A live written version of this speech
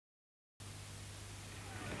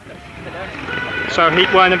So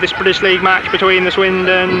heat 1 of this British League match between the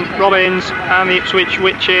Swindon Robins and the Ipswich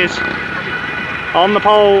Witches. On the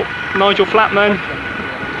pole, Nigel Flatman,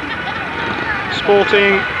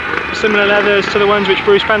 sporting similar leathers to the ones which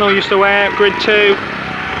Bruce Pennell used to wear. Grid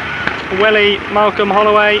 2, Welly Malcolm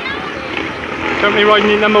Holloway, currently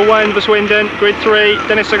riding in number 1 for Swindon. Grid 3,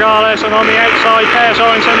 Dennis Sigalos, and on the outside,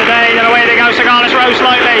 Sørensen today, and away they go. Sigalos rose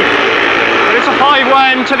slightly, but it's a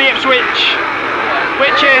 5-1 to the Ipswich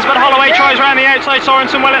Witches, but Holloway tries around the outside,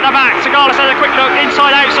 Sørensen well at the back. Sigalos has a quick look,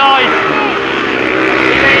 inside, outside.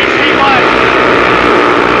 He leads heat 1.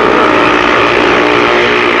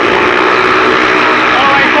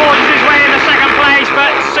 Holloway forges his way into second place, but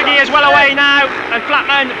Siggy is well away now, and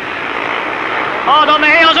Flatman hard on the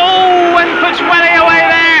heels, oh, and puts Welly away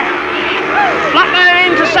there. Flatman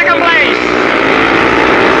into second place.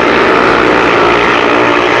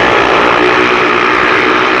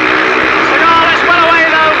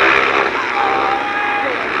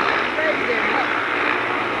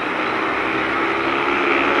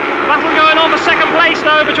 Battle going on for second place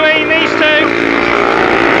though between these two.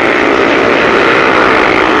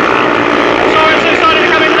 Sørensen starting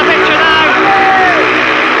to come into the picture now.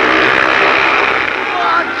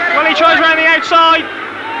 Well, he tries around the outside.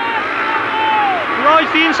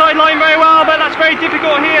 Rides the inside line very well, but that's very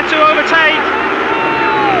difficult here to overtake.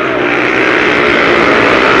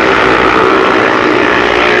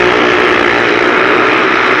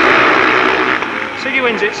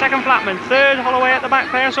 Wins it, second Flatman, third Holloway at the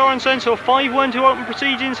back there, Sørensen. So 5-1 to open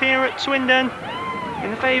proceedings here at Swindon in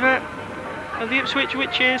the favour of the Ipswich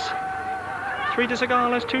Witches. 3 to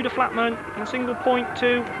Sigalos, 2 to Flatman, and a single point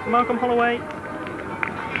to Malcolm Holloway.